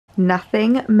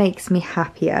Nothing makes me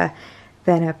happier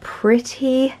than a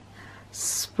pretty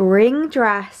spring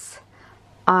dress.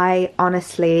 I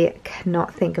honestly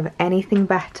cannot think of anything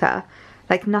better.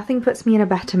 Like, nothing puts me in a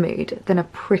better mood than a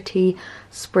pretty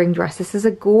spring dress. This is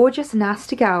a gorgeous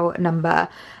Nasty Gal number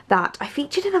that I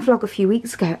featured in a vlog a few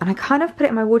weeks ago, and I kind of put it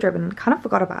in my wardrobe and kind of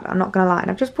forgot about it, I'm not gonna lie. And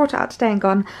I've just brought it out today and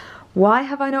gone, why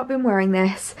have I not been wearing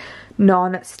this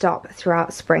non-stop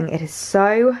throughout spring? It is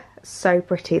so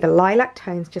pretty. The lilac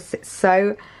tones just sit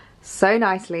so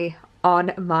nicely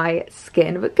on my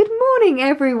skin. But good morning,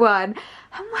 everyone,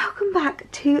 and welcome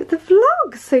back to the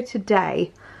vlog. So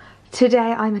today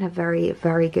I'm in a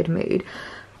very good mood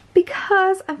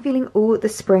because I'm feeling all the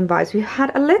spring vibes. We've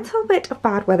had a little bit of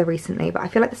bad weather recently, but I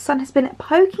feel like the sun has been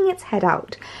poking its head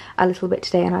out a little bit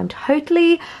today, and I'm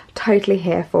totally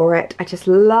here for it. I just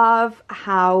love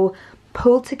how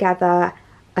pulled together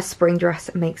a spring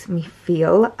dress makes me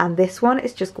feel, and this one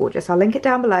is just gorgeous. I'll link it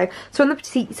down below. So on the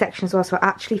petite section as well, so it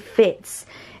actually fits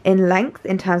in length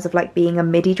in terms of like being a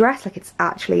midi dress. Like, it's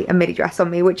actually a midi dress on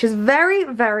me, which is very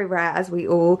rare, as we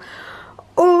all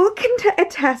can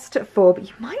attest for. But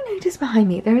you might notice behind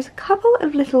me there is a couple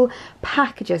of little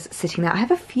packages sitting there. I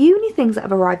have a few new things that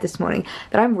have arrived this morning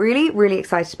that I'm really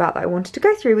excited about, that I wanted to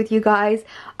go through with you guys,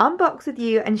 unbox with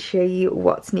you, and show you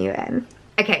what's new in.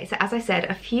 Okay, so as I said,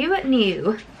 a few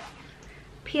new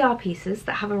PR pieces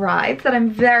that have arrived that I'm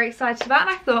very excited about, and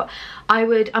I thought I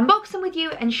would unbox them with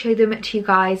you and show them to you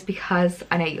guys because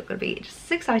I know you're going to be just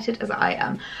as excited as I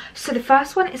am. So the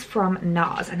first one is from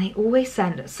NARS, and they always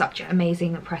send such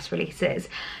amazing press releases.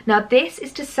 Now this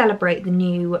is to celebrate the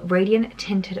new Radiant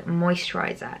Tinted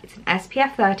Moisturiser. It's an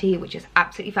SPF 30, which is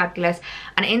absolutely fabulous,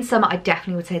 and in summer I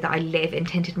definitely would say that I live in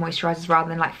tinted moisturisers rather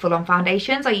than like full-on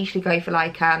foundations. I usually go for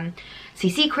like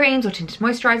CC creams or tinted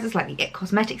moisturisers. Like the It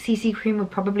Cosmetics CC cream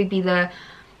would probably be the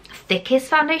thickest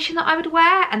foundation that I would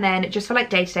wear, and then just for like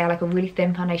day-to-day I like a really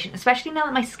thin foundation, especially now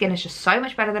that my skin is just so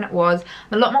much better than it was.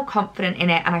 I'm a lot more confident in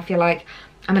it, and I feel like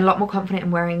I'm a lot more confident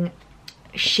in wearing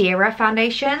sheerer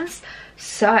foundations.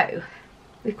 So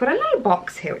we've got a little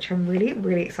box here which I'm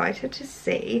really excited to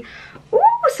see. Oh,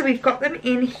 so we've got them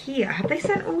in here. Have they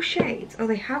sent all shades? Oh,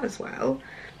 they have as well.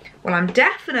 Well, I'm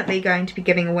definitely going to be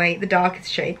giving away the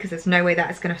darkest shade because there's no way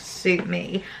that is going to suit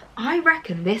me. I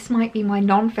reckon this might be my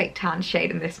non-fake tan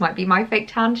shade and this might be my fake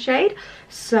tan shade.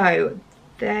 So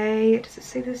does it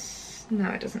say this? No,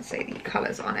 it doesn't say the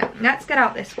colours on it. Let's get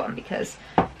out this one because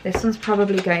this one's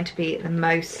probably going to be the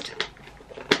most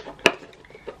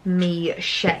me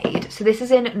shade. So this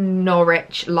is in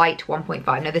Norwich Light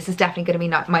 1.5. No, this is definitely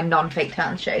going to be my non-fake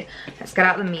tan shade. Let's get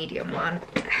out the medium one.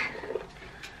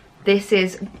 This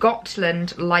is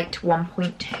Gotland Light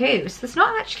 1.2. So there's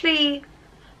not actually,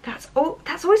 that's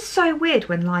always so weird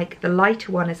when like the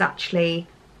lighter one is actually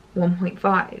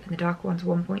 1.5 and the darker one's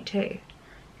 1.2.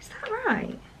 Is that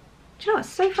right? Do you know, it's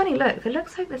so funny, look, it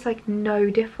looks like there's like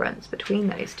no difference between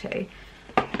those two.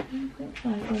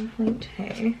 1.5,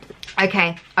 1.2.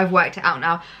 Okay, I've worked it out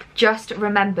now. Just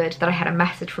remembered that I had a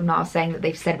message from NARS saying that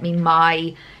they've sent me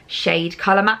my shade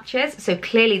colour matches. So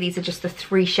clearly these are just the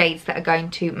 3 shades that are going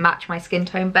to match my skin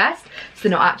tone best. So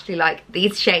not actually like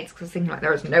these shades, because I was thinking like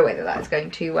there is no way that that is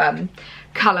going to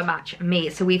colour match me.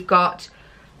 So we've got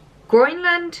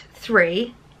Groenland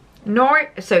 3,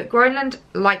 Groenland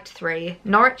Light 3,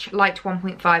 Norwich Light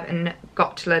 1.5 and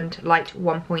Gotland Light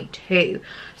 1.2. So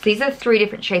these are 3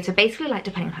 different shades. So basically like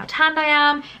depending on how tanned I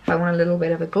am, if I want a little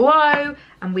bit of a glow,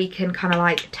 and we can kind of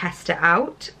like test it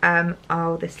out.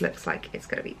 Oh, this looks like it's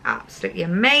going to be absolutely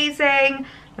amazing.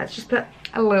 Let's just put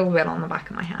a little bit on the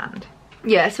back of my hand.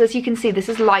 Yeah, so as you can see, this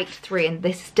is Light 3 and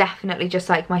this is definitely just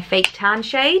like my fake tan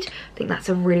shade. I think that's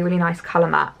a really nice colour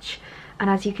match. And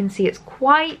as you can see, it's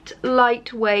quite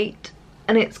lightweight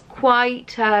and it's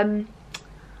quite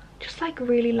just like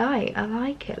really light. I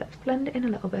like it. Let's blend it in a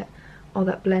little bit. Oh,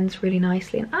 that blends really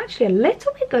nicely, and actually a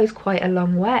little bit goes quite a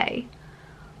long way.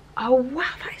 Oh wow,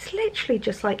 that is literally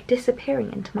just like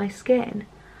disappearing into my skin.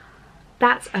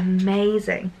 That's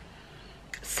amazing.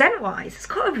 Scent wise, it's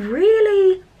got a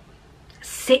really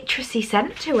citrusy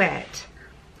scent to it.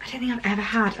 I don't think I've ever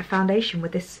had a foundation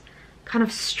with this kind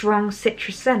of strong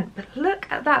citrus scent, but look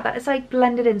at that. That is like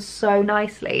blended in so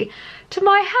nicely to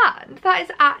my hand. That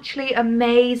is actually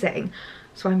amazing.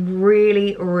 So I'm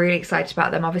really excited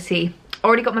about them. Obviously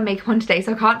already got my makeup on today,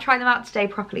 so I can't try them out today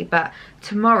properly, but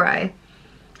tomorrow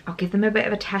I'll give them a bit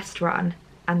of a test run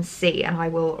and see, and I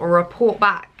will report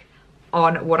back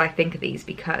on what I think of these,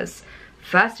 because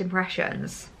first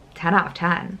impressions, 10 out of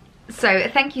 10. So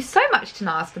thank you so much to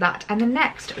NARS for that. And then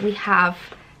next we have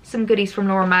some goodies from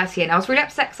Laura Mercier, and I was really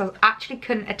upset because I actually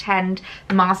couldn't attend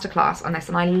the masterclass on this,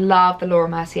 and I love the Laura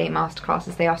Mercier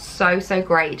masterclasses. They are so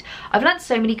great. I've learned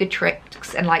so many good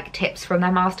tricks and like tips from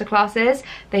their masterclasses.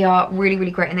 They are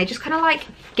really great, and they just kind of like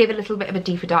give a little bit of a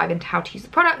deeper dive into how to use the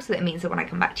product, so that it means that when I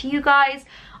come back to you guys,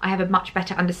 I have a much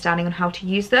better understanding on how to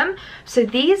use them. So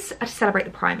these are to celebrate the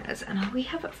primers, and we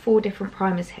have 4 different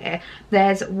primers here.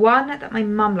 There's one that my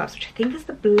mum loves, which I think is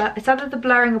the blur, it's either the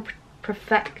blurring or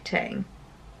perfecting.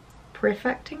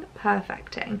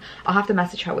 I'll have to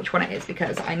message her which one it is,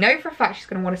 because I know for a fact she's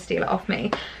going to want to steal it off me.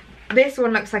 This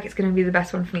one looks like it's going to be the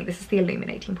best one for me. This is the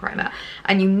illuminating primer,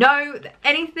 and you know that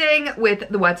anything with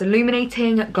the words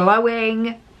illuminating,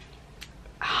 glowing,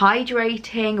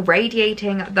 hydrating,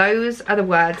 radiating, those are the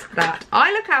words that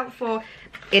I look out for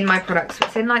in my products. So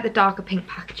it's in like the darker pink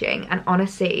packaging, and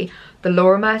honestly the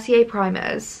Laura Mercier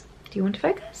primers, do you want to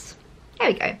focus?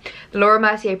 There we go. The Laura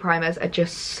Mercier primers are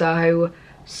just so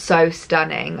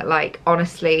stunning. Like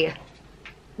honestly,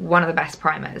 one of the best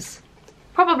primers,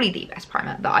 probably the best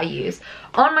primer that I use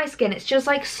on my skin. It's just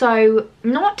like so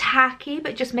not tacky,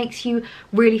 but just makes you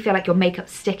really feel like your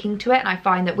makeup's sticking to it. And I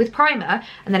find that with primer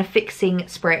and then a fixing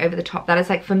spray over the top, that is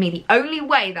like for me the only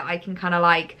way that I can kind of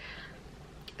like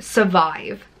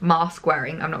survive mask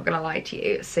wearing, I'm not gonna lie to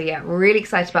you. So yeah, really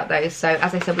excited about those. So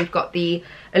as I said, we've got the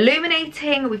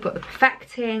illuminating, we've got the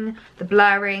perfecting, the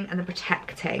blurring, and the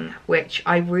protecting, which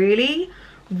I really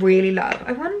love.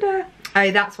 I wonder, oh,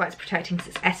 that's why it's protecting,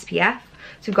 because it's SPF.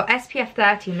 So we've got SPF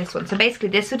 30 in this one. So basically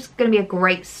this is going to be a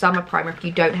great summer primer if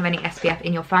you don't have any SPF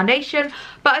in your foundation.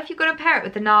 But if you're going to pair it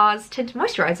with the NARS tinted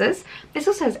moisturizers, this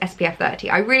also has SPF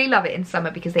 30. I really love it in summer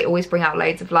because they always bring out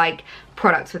loads of like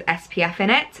products with SPF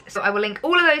in it. So I will link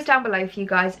all of those down below for you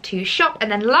guys to shop.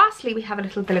 And then lastly, we have a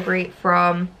little delivery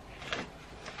from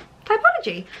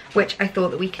Typology, which I thought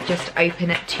that we could just open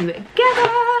it together.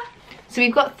 So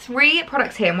we've got 3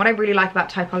 products here, and what I really like about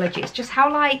Typology is just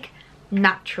how like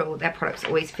natural their products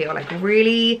always feel, like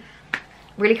really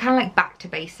kind of like back to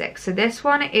basics. So this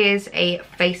one is a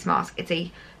face mask. It's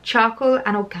a charcoal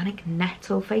and organic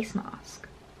nettle face mask.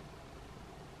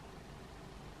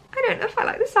 I don't know if I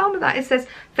like the sound of that. It says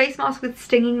face mask with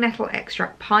stinging nettle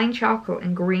extract, pine charcoal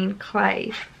and green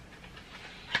clay.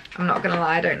 I'm not gonna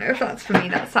lie, I don't know if that's for me.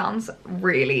 That sounds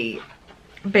really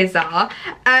bizarre.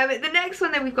 The next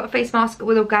one, then we've got a face mask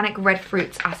with organic red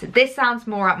fruits acid. This sounds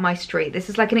more up my street. This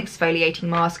is like an exfoliating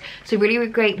mask, so really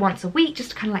great once a week, just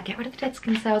to kind of like get rid of the dead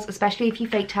skin cells, especially if you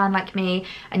fake tan like me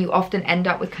and you often end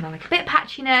up with kind of like a bit of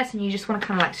patchiness and you just want to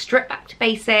kind of like strip back to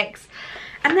basics.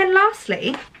 And then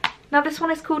lastly, now this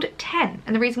one is called 10,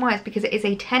 and the reason why is because it is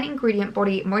a 10 ingredient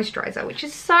body moisturizer, which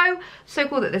is so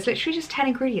cool that there's literally just 10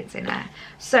 ingredients in there.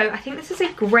 So I think this is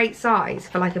a great size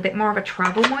for like a bit more of a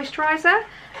travel moisturizer.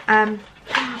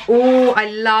 Oh,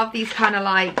 I love these kind of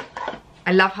like,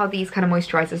 I love how these kind of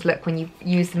moisturizers look when you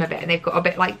use them a bit, and they've got a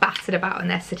bit like battered about and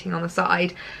they're sitting on the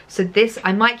side. So this,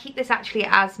 I might keep this actually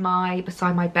as my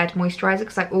beside my bed moisturizer,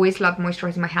 because I always love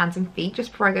moisturizing my hands and feet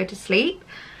just before I go to sleep.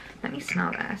 Let me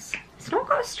smell this. It's not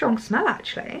got a strong smell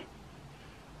actually.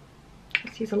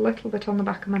 Let's use a little bit on the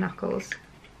back of my knuckles.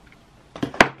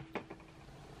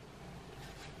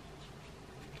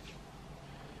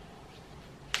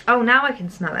 Oh, now I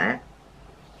can smell it.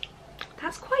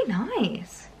 That's quite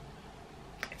nice.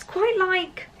 It's quite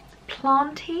like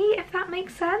planty, if that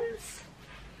makes sense.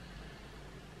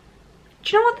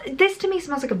 Do you know what? This to me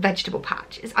smells like a vegetable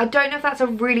patch. I don't know if that's a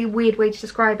really weird way to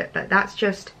describe it, but that's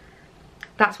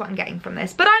what I'm getting from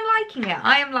this. But I'm liking it.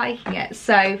 I am liking it.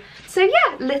 So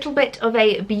yeah, little bit of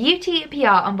a beauty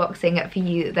PR unboxing for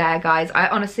you there, guys. I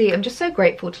honestly am just so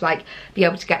grateful to like be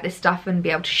able to get this stuff and be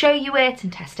able to show you it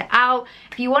and test it out.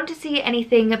 If you want to see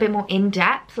anything a bit more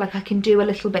in-depth, like I can do a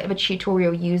little bit of a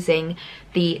tutorial using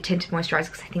the tinted moisturizer,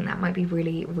 because I think that might be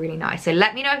really nice. So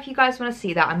let me know if you guys want to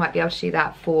see that. I might be able to do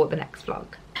that for the next vlog.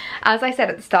 As I said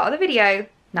at the start of the video,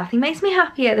 nothing makes me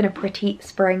happier than a pretty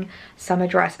spring summer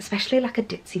dress, especially like a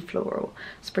ditzy floral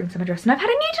spring summer dress. And I've had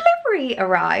a new delivery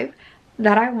arrive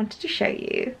that I wanted to show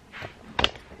you.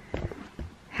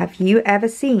 Have you ever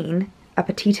seen a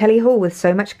Petiteelliee haul with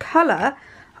so much colour?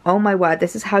 Oh my word,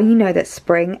 this is how you know that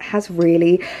spring has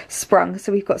really sprung.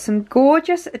 So we've got some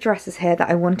gorgeous dresses here that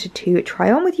I wanted to try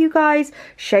on with you guys,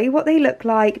 show you what they look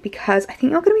like, because I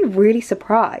think you're going to be really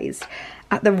surprised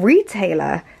at the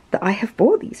retailer that I have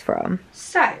bought these from.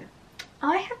 So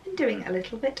I have been doing a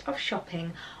little bit of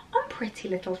shopping on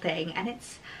Petiteelliee, and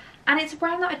it's a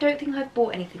brand that I don't think I've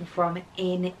bought anything from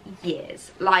in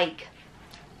years. Like,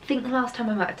 I think the last time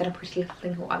I might have done a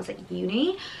Petiteelliee haul I was at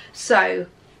uni, so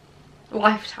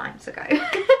lifetimes ago.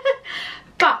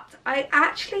 But I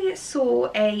actually saw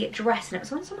a dress and it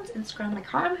was on someone's Instagram and I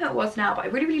can't remember who it was now, but I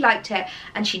really, really liked it,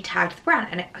 and she tagged the brand,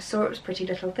 and I saw it was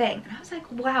Petiteelliee, and I was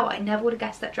like, wow, I never would have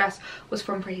guessed that dress was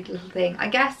from Petiteelliee. I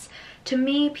guess to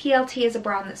me, PLT is a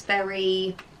brand that's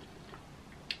very,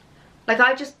 like,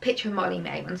 I just picture Molly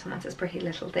May when someone says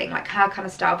Petiteelliee, like her kind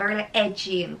of style, very like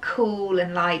edgy and cool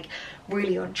and like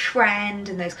really on trend,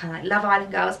 and those kind of like Love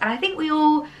Island girls. And I think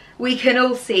we can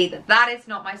all see that that is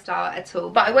not my style at all.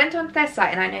 But I went onto their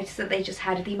site and I noticed that they just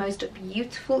had the most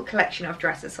beautiful collection of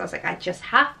dresses. So I was like, I just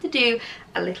have to do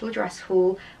a little dress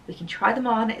haul. We can try them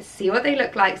on, see what they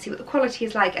look like, see what the quality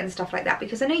is like and stuff like that.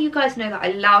 Because I know you guys know that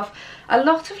I love a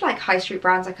lot of like high street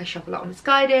brands. Like I shop a lot on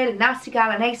Misguided and Nasty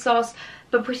Gal and ASOS.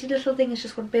 But Petiteelliee has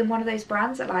just been one of those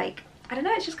brands that, like, I don't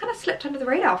know, it's just kind of slipped under the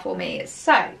radar for me.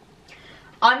 So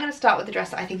I'm going to start with the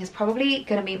dress that I think is probably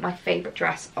going to be my favourite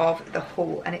dress of the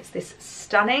haul, and it's this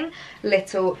stunning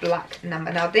little black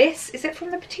number. Now this, is it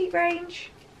from the petite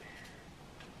range?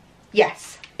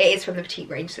 Yes, it is from the petite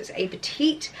range. So it's a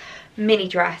petite mini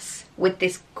dress with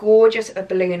this gorgeous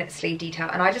balloon sleeve detail,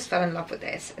 and I just fell in love with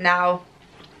this. Now,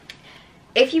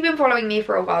 if you've been following me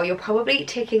for a while, you're probably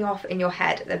ticking off in your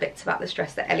head the bits about this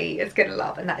dress that Ellie is going to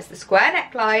love, and that is the square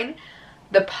neckline,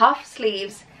 the puff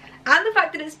sleeves, and the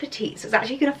fact that it's petite, so it's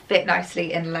actually going to fit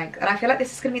nicely in length. And I feel like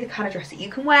this is going to be the kind of dress that you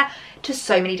can wear to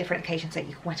so many different occasions. Like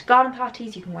you can wear to garden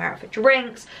parties, you can wear it for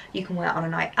drinks, you can wear it on a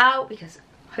night out, because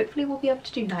hopefully we'll be able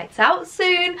to do nights out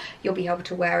soon. You'll be able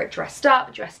to wear it dressed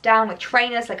up, dressed down with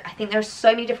trainers. Like, I think there are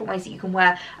so many different ways that you can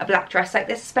wear a black dress like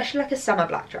this, especially like a summer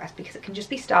black dress, because it can just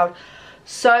be styled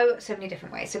so many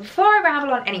different ways. So before I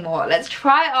ramble on anymore, let's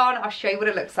try it on. I'll show you what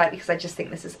it looks like, because I just think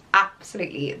this is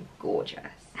absolutely gorgeous.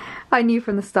 I knew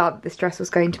from the start that this dress was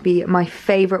going to be my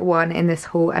favourite one in this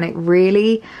haul, and it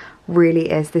really,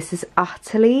 really is. This is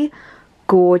utterly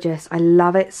gorgeous. I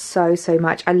love it so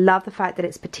much. I love the fact that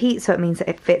it's petite, so it means that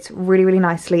it fits really, really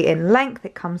nicely in length.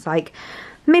 It comes like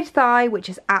mid-thigh, which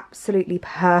is absolutely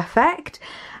perfect.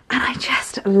 And I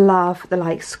just love the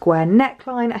like square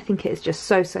neckline. I think it is just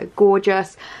so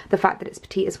gorgeous. The fact that it's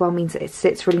petite as well means that it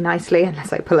sits really nicely,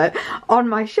 unless I pull it on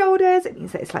my shoulders. It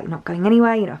means that it's like not going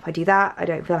anywhere. You know, if I do that, I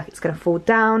don't feel like it's going to fall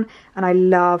down. And I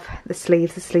love the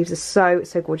sleeves. The sleeves are so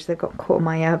gorgeous. They've got caught on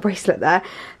my bracelet there.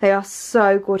 They are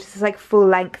so gorgeous. It's like full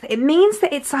length. It means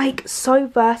that it's like so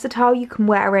versatile. You can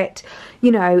wear it,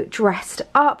 you know, dressed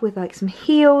up with like some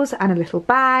heels and a little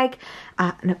bag,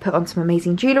 and put on some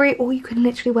amazing jewellery, or you can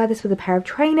literally wear this with a pair of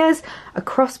trainers, a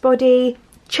crossbody,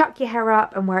 chuck your hair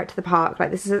up and wear it to the park.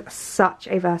 Like, this is such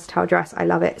a versatile dress. I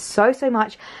love it so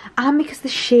much. And because the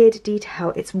sheared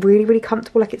detail, it's really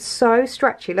comfortable. Like, it's so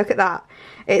stretchy. Look at that.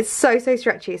 It's so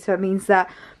stretchy. So it means that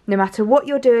no matter what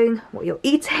you're doing, what you're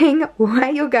eating, where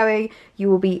you're going,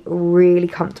 you will be really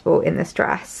comfortable in this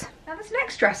dress. Now this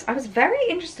next dress I was very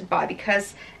interested by,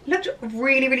 because it looked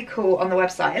really cool on the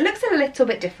website. It looks a little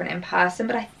bit different in person,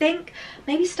 but I think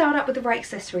maybe styled up with the right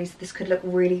accessories, this could look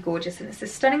really gorgeous. And it's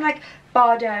this stunning like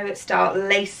Bardo style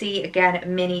lacy,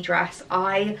 again, mini dress.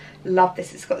 I love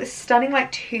this. It's got this stunning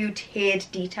like two-tiered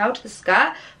detail to the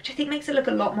skirt, which I think makes it look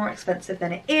a lot more expensive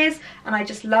than it is. And I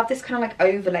just love this kind of like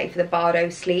overlay for the Bardo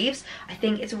sleeves. I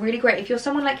think it's really great if you're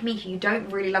someone like me who you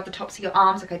don't really love the tops of your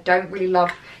arms. Like, I don't really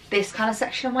love this kind of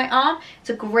section of my arm. It's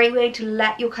a great way to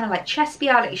let your kind of like chest be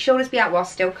out, let your shoulders be out, while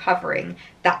still covering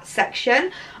that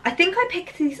section. I think I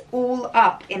picked these all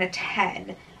up in a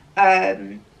 10.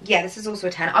 Yeah, this is also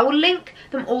a 10. I will link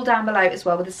them all down below as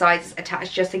well with the sizes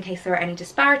attached, just in case there are any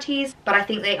disparities, but I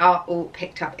think they are all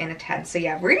picked up in a 10. So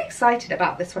yeah, really excited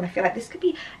about this one. I feel like this could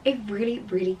be a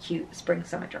really cute spring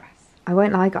summer dress. I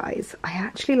won't lie guys, I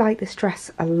actually like this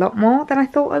dress a lot more than I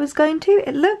thought I was going to.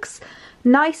 It looks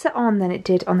nicer on than it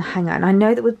did on the hanger, and I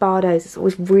know that with Bardos it's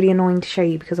always really annoying to show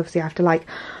you, because obviously I have to like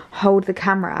hold the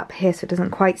camera up here so it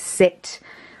doesn't quite sit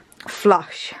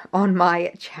flush on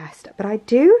my chest. But I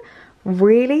do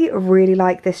really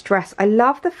like this dress. I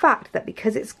love the fact that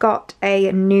because it's got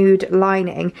a nude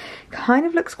lining, kind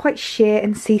of looks quite sheer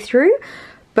and see-through,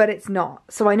 but it's not.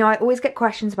 So I know I always get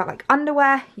questions about like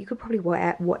underwear. You could probably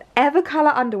wear whatever colour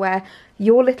underwear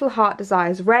your little heart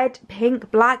desires. Red,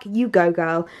 pink, black, you go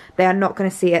girl. They are not going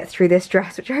to see it through this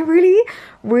dress, which I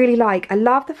really like. I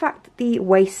love the fact that the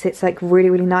waist sits like really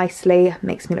nicely.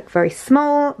 Makes me look very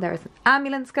small. There is an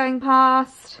ambulance going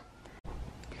past.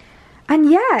 And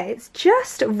yeah, it's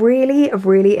just really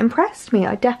impressed me.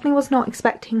 I definitely was not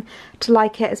expecting to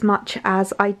like it as much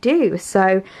as I do.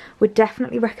 So would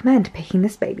definitely recommend picking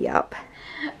this baby up.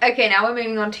 Okay, now we're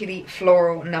moving on to the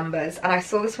floral numbers. And I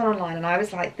saw this one online and I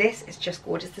was like, this is just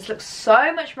gorgeous. This looks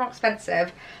so much more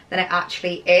expensive than it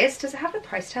actually is. Does it have the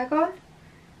price tag on?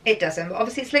 It doesn't, but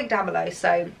obviously it's linked down below,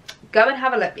 so go and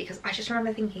have a look, because I just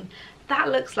remember thinking, that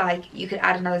looks like you could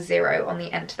add another 0 on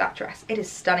the end to that dress. It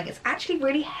is stunning. It's actually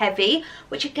really heavy,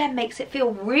 which again makes it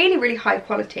feel really, really high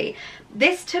quality.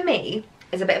 This to me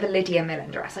is a bit of a Lydia Millen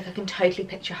dress. Like, I can totally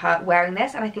picture her wearing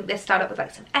this, and I think this styled up with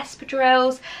like some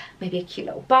espadrilles, maybe a cute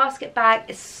little basket bag.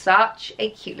 It's such a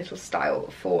cute little style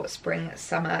for spring,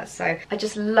 summer. So I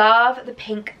just love the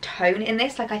pink tone in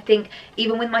this. Like, I think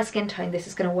even with my skin tone, this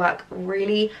is going to work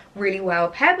really, really well.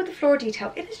 Paired with the floral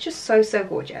detail, it is just so, so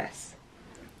gorgeous.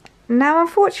 Now,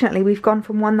 unfortunately, we've gone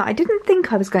from one that I didn't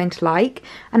think I was going to like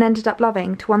and ended up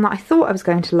loving to one that I thought I was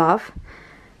going to love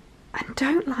and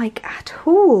don't like at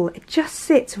all. It just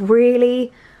sits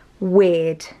really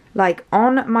weird, like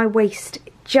on my waist.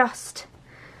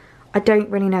 I don't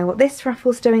really know what this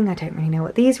ruffle's doing. I don't really know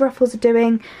what these ruffles are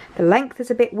doing. The length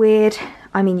is a bit weird.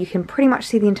 I mean, you can pretty much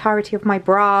see the entirety of my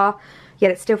bra,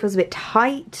 yet it still feels a bit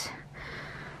tight.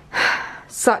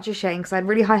 Such a shame, because I had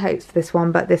really high hopes for this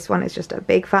one, but this one is just a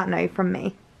big fat no from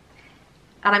me.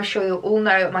 And I'm sure you'll all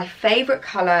know my favourite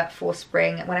colour for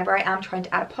spring, whenever I am trying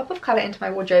to add a pop of colour into my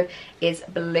wardrobe, is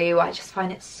blue. I just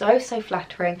find it so, so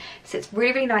flattering. It sits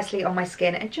really, really nicely on my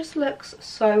skin. It just looks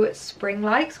so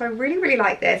spring-like, so I really, really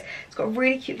like this. It's got a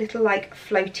really cute little like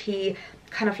floaty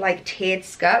kind of like tiered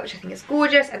skirt, which I think is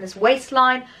gorgeous, and this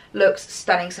waistline looks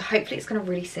stunning. So hopefully it's going to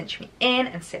really cinch me in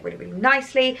and sit really, really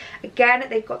nicely. Again,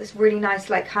 they've got this really nice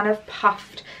like kind of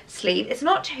puffed sleeve. It's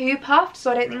not too puffed,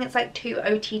 so I don't think it's like too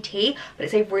OTT, but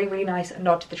it's a really, really nice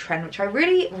nod to the trend, which I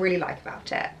really, really like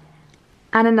about it.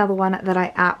 And another one that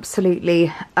I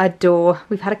absolutely adore.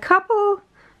 We've had a couple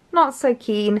not so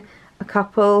keen, a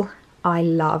couple I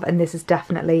love, and this is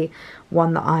definitely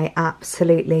one that I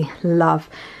absolutely love.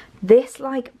 This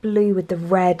like blue with the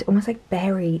red, almost like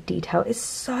berry detail is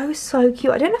so, so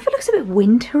cute. I don't know if it looks a bit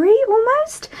wintry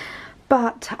almost,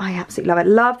 but I absolutely love it.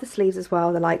 Love the sleeves as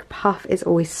well. The like puff is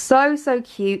always so, so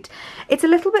cute. It's a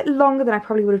little bit longer than I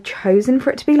probably would have chosen for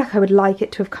it to be. Like, I would like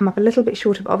it to have come up a little bit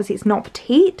shorter, but obviously it's not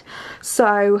petite,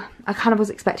 so I kind of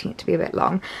was expecting it to be a bit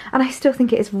long. And I still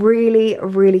think it is really,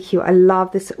 really cute. I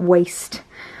love this waist.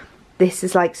 This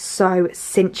is like so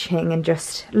cinching and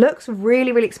just looks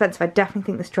really, really expensive. I definitely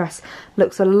think this dress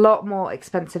looks a lot more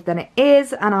expensive than it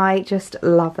is, and I just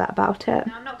love that about it.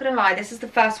 Now, I'm not gonna lie, this is the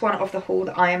first one of the haul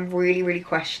that I am really, really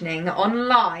questioning.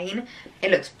 Online,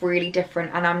 it looks really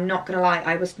different, and I'm not gonna lie,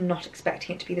 I was not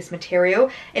expecting it to be this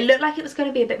material. It looked like it was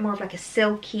gonna be a bit more of like a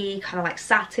silky, kind of like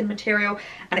satin material,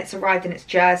 and it's arrived in its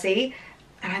jersey.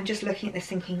 And I'm just looking at this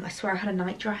thinking, I swear I had a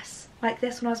night dress like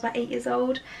this when I was about 8 years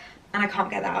old. And I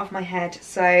can't get that out of my head,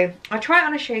 so I'll try it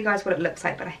on and show you guys what it looks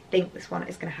like, but I think this one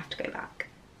is going to have to go back.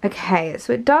 Okay,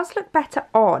 so it does look better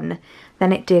on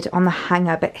than it did on the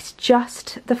hanger, but it's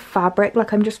just the fabric.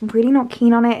 Like, I'm just really not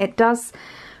keen on it. It does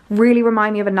really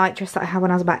remind me of a night dress that I had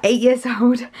when I was about 8 years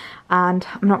old, and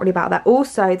I'm not really about that.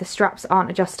 Also, the straps aren't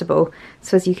adjustable,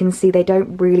 so as you can see, they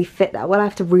don't really fit that well. I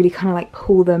have to really kind of like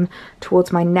pull them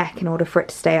towards my neck in order for it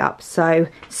to stay up. So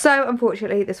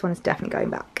unfortunately, this one is definitely going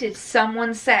back. Did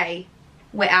someone say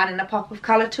we're adding a pop of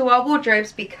colour to our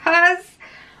wardrobes? Because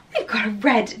we've got a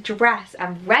red dress,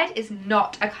 and red is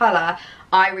not a colour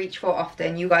I reach for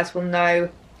often. You guys will know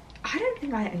I don't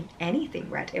think I own anything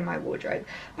red in my wardrobe,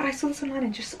 but I saw this online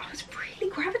and just, I was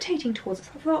really gravitating towards it.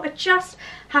 So I thought I just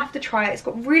have to try it. It's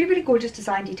got really, really gorgeous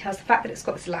design details. The fact that it's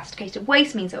got this elasticated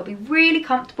waist means it'll be really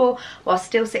comfortable while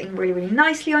still sitting really, really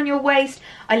nicely on your waist.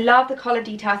 I love the collar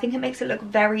detail. I think it makes it look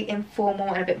very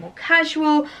informal and a bit more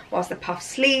casual, whilst the puff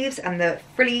sleeves and the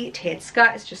frilly tiered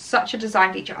skirt is just such a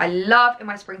design feature I love in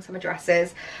my spring summer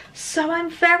dresses. So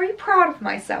I'm very proud of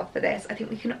myself for this. I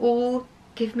think we can all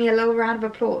give me a little round of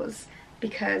applause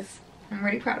because I'm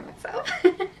really proud of myself.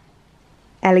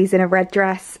 Ellie's in a red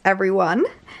dress, everyone.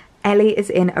 Ellie is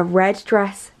in a red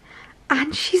dress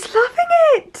and she's loving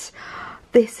it.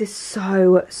 This is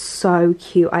so, so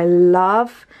cute. I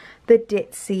love the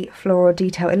ditzy floral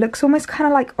detail. It looks almost kind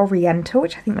of like oriental,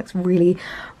 which I think looks really,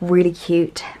 really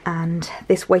cute. And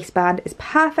this waistband is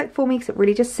perfect for me because it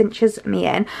really just cinches me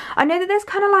in. I know that there's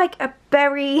kind of like a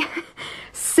very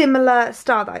similar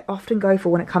style that I often go for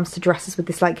when it comes to dresses, with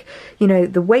this, like, you know,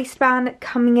 the waistband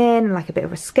coming in and like a bit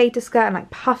of a skater skirt and like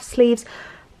puff sleeves,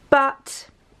 but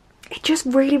it just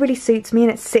really, really suits me and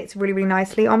it sits really, really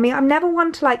nicely on me. I'm never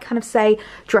one to like kind of say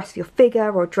dress for your figure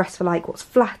or dress for like what's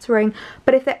flattering,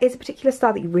 but if there is a particular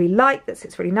style that you really like, that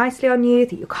sits really nicely on you,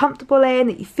 that you're comfortable in,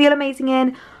 that you feel amazing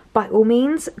in, by all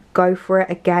means, go for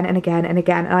it again and again and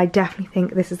again. And I definitely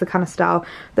think this is the kind of style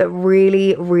that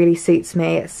really, really suits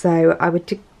me. So I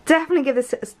would definitely give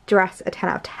this dress a 10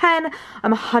 out of 10.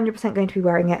 I'm 100% going to be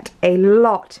wearing it a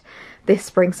lot this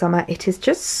spring summer. It is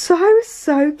just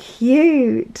so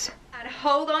cute. And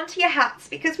hold on to your hats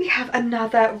because we have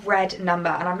another red number,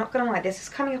 and I'm not gonna lie, this is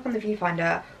coming up on the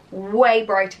viewfinder way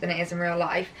brighter than it is in real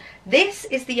life. This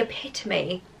is the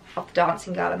epitome of the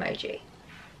dancing girl emoji.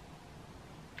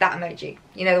 That emoji,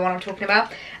 you know the one I'm talking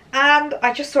about. And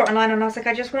I just saw it online and I was like,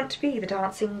 I just want to be the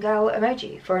dancing girl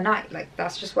emoji for a night. Like,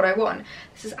 that's just what I want.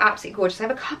 This is absolutely gorgeous. I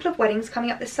have a couple of weddings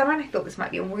coming up this summer and I thought this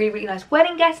might be a really nice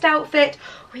wedding guest outfit,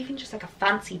 or even just like a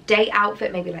fancy date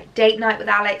outfit, maybe like date night with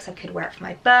Alex. I could wear it for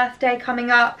my birthday coming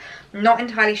up. Not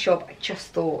entirely sure, but I just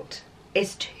thought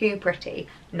it's too pretty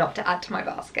not to add to my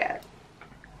basket.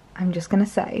 I'm just gonna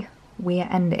say, we are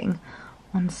ending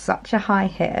on such a high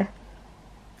here.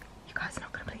 You guys are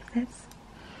not gonna believe this.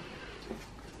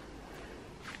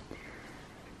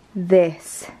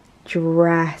 This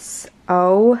dress,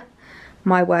 oh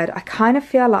my word, I kind of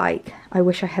feel like I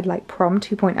wish I had like prom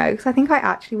 2.0, because I think I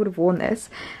actually would have worn this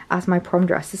as my prom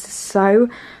dress. This is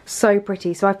so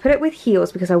pretty. So I've put it with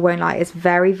heels because I won't lie, it's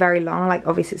very long. Like,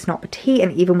 obviously it's not petite,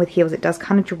 and even with heels it does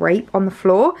kind of drape on the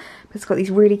floor, but it's got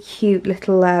these really cute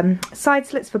little side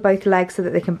slits for both legs so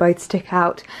that they can both stick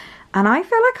out, and I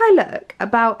feel like I look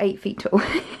about 8 feet tall.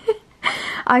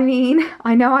 I mean,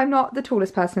 I know I'm not the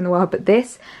tallest person in the world, but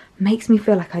this makes me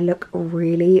feel like I look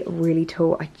really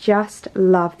tall. I just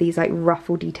love these like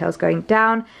ruffle details going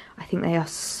down. I think they are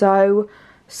so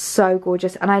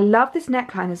gorgeous, and I love this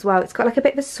neckline as well. It's got like a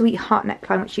bit of a sweetheart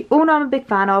neckline, which you all know I'm a big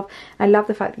fan of. I love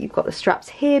the fact that you've got the straps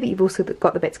here, but you've also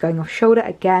got the bits going off shoulder,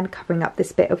 again covering up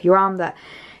this bit of your arm that,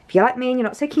 if you're like me and you're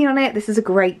not so keen on it, this is a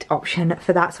great option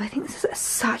for that. So I think this is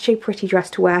such a pretty dress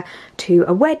to wear to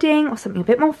a wedding or something a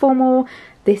bit more formal.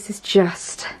 This is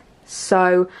just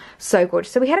so gorgeous.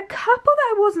 So we had a couple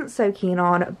that I wasn't so keen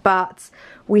on, but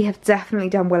we have definitely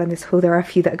done well in this haul. There are a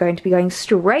few that are going to be going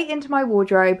straight into my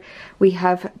wardrobe. We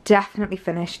have definitely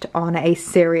finished on a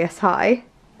serious high.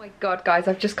 Oh my god, guys,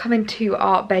 I've just come into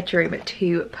our bedroom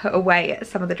to put away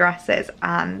some of the dresses,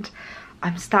 and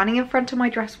I'm standing in front of my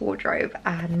dress wardrobe,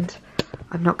 and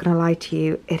I'm not gonna lie to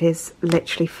you, it is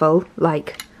literally full,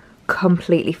 like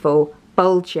completely full,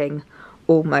 bulging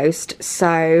almost. So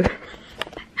I'm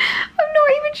not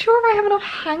even sure if I have enough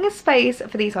hanger space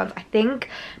for these ones. I think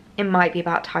it might be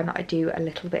about time that I do a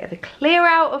little bit of a clear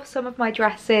out of some of my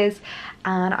dresses,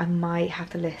 and I might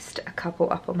have to list a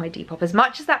couple up on my Depop. As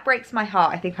much as that breaks my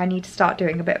heart, I think I need to start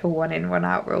doing a bit of a one in, one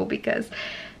out rule, because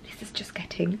this is just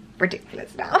getting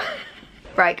ridiculous now.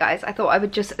 Right guys, I thought I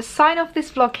would just sign off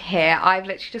this vlog here. I've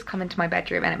literally just come into my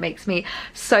bedroom and it makes me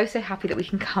so happy that we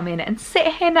can come in and sit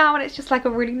here now, and it's just like a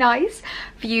really nice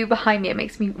view behind me. It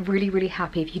makes me really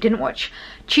happy. If you didn't watch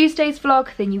Tuesday's vlog,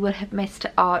 then you will have missed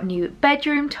our new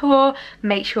bedroom tour.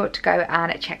 Make sure to go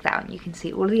and check that out, and you can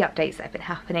see all of the updates that have been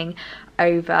happening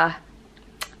over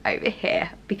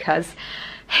here, because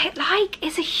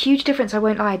it's a huge difference. I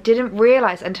won't lie, I didn't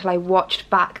realise until I watched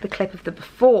back the clip of the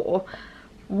before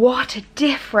what a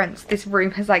difference this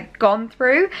room has like gone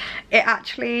through. It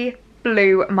actually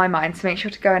blew my mind, so make sure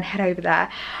to go and head over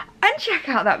there and check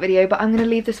out that video. But I'm going to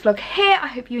leave this vlog here. I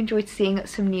hope you enjoyed seeing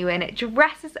some new in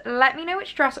dresses. Let me know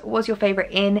which dress was your favourite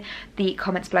in the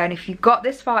comments below, and if you got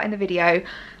this far in the video,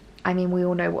 I mean, we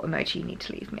all know what emoji you need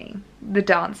to leave me. The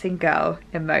dancing girl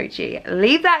emoji.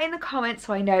 Leave that in the comments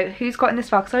so I know who's gotten this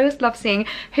far, because I always love seeing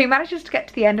who manages to get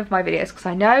to the end of my videos, because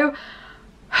I know,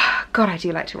 God, I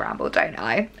do like to ramble, don't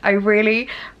I? I really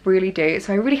do.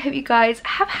 So I really hope you guys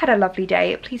have had a lovely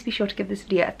day. Please be sure to give this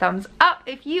video a thumbs up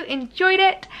if you enjoyed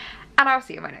it, and I'll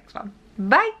see you in my next one.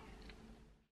 Bye!